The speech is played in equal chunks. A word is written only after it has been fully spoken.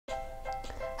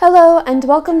Hello and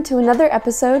welcome to another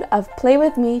episode of Play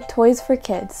With Me Toys for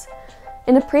Kids.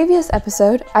 In a previous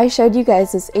episode, I showed you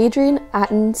guys this Adrienne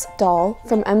Atten's doll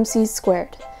from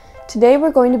Mc2. Today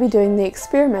we're going to be doing the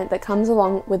experiment that comes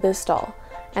along with this doll,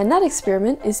 and that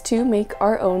experiment is to make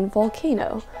our own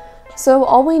volcano. So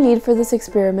all we need for this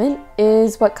experiment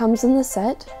is what comes in the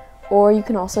set, or you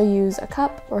can also use a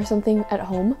cup or something at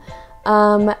home,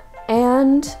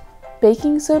 and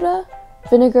baking soda,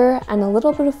 vinegar, and a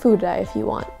little bit of food dye if you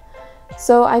want.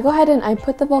 So I go ahead and I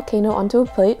put the volcano onto a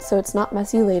plate so it's not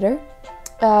messy later.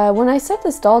 When I set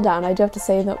this doll down, I do have to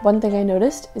say that one thing I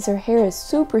noticed is her hair is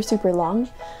super long.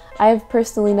 I have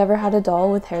personally never had a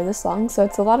doll with hair this long, so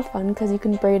it's a lot of fun because you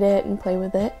can braid it and play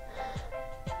with it.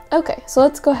 Okay, so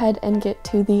let's go ahead and get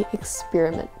to the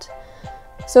experiment.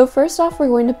 So first off, we're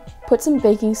going to put some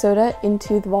baking soda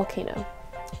into the volcano.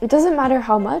 It doesn't matter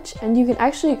how much, and you can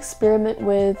actually experiment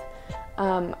with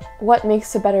what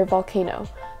makes a better volcano.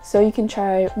 So you can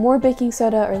try more baking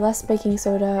soda or less baking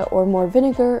soda, or more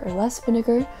vinegar or less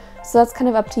vinegar. So that's kind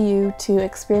of up to you to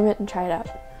experiment and try it out.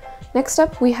 Next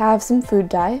up, we have some food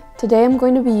dye. Today I'm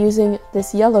going to be using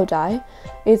this yellow dye.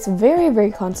 It's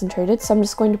very concentrated, so I'm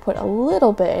just going to put a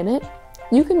little bit in it.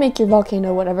 You can make your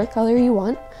volcano whatever color you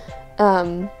want.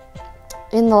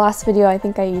 In the last video, I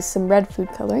think I used some red food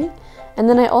coloring. And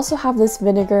then I also have this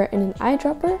vinegar in an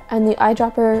eyedropper, and the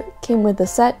eyedropper came with the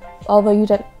set, although you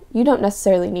don't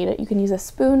necessarily need it. You can use a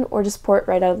spoon or just pour it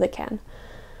right out of the can.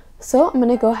 So I'm going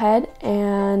to go ahead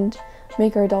and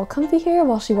make our doll comfy here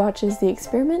while she watches the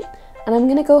experiment, and I'm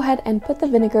going to go ahead and put the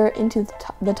vinegar into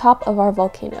the top of our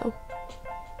volcano.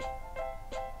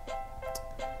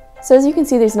 So as you can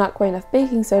see, there's not quite enough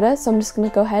baking soda, so I'm just going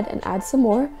to go ahead and add some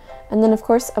more, and then of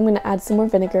course I'm going to add some more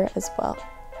vinegar as well.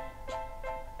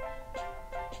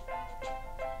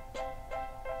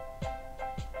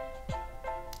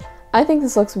 I think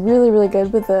this looks really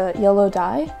good with the yellow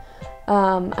dye.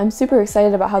 I'm super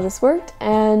excited about how this worked,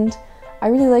 and I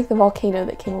really like the volcano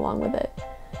that came along with it.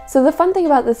 So the fun thing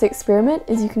about this experiment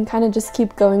is you can kind of just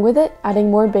keep going with it,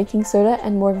 adding more baking soda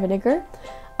and more vinegar.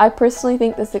 I personally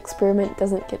think this experiment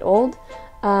doesn't get old.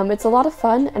 It's a lot of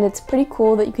fun, and it's pretty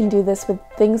cool that you can do this with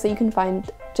things that you can find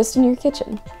just in your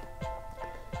kitchen.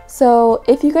 So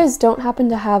if you guys don't happen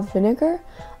to have vinegar,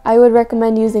 I would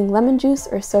recommend using lemon juice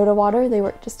or soda water. They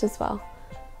work just as well.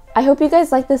 I hope you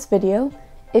guys liked this video.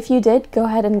 If you did, go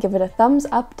ahead and give it a thumbs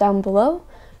up down below.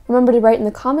 Remember to write in the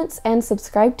comments and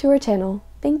subscribe to our channel.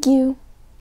 Thank you!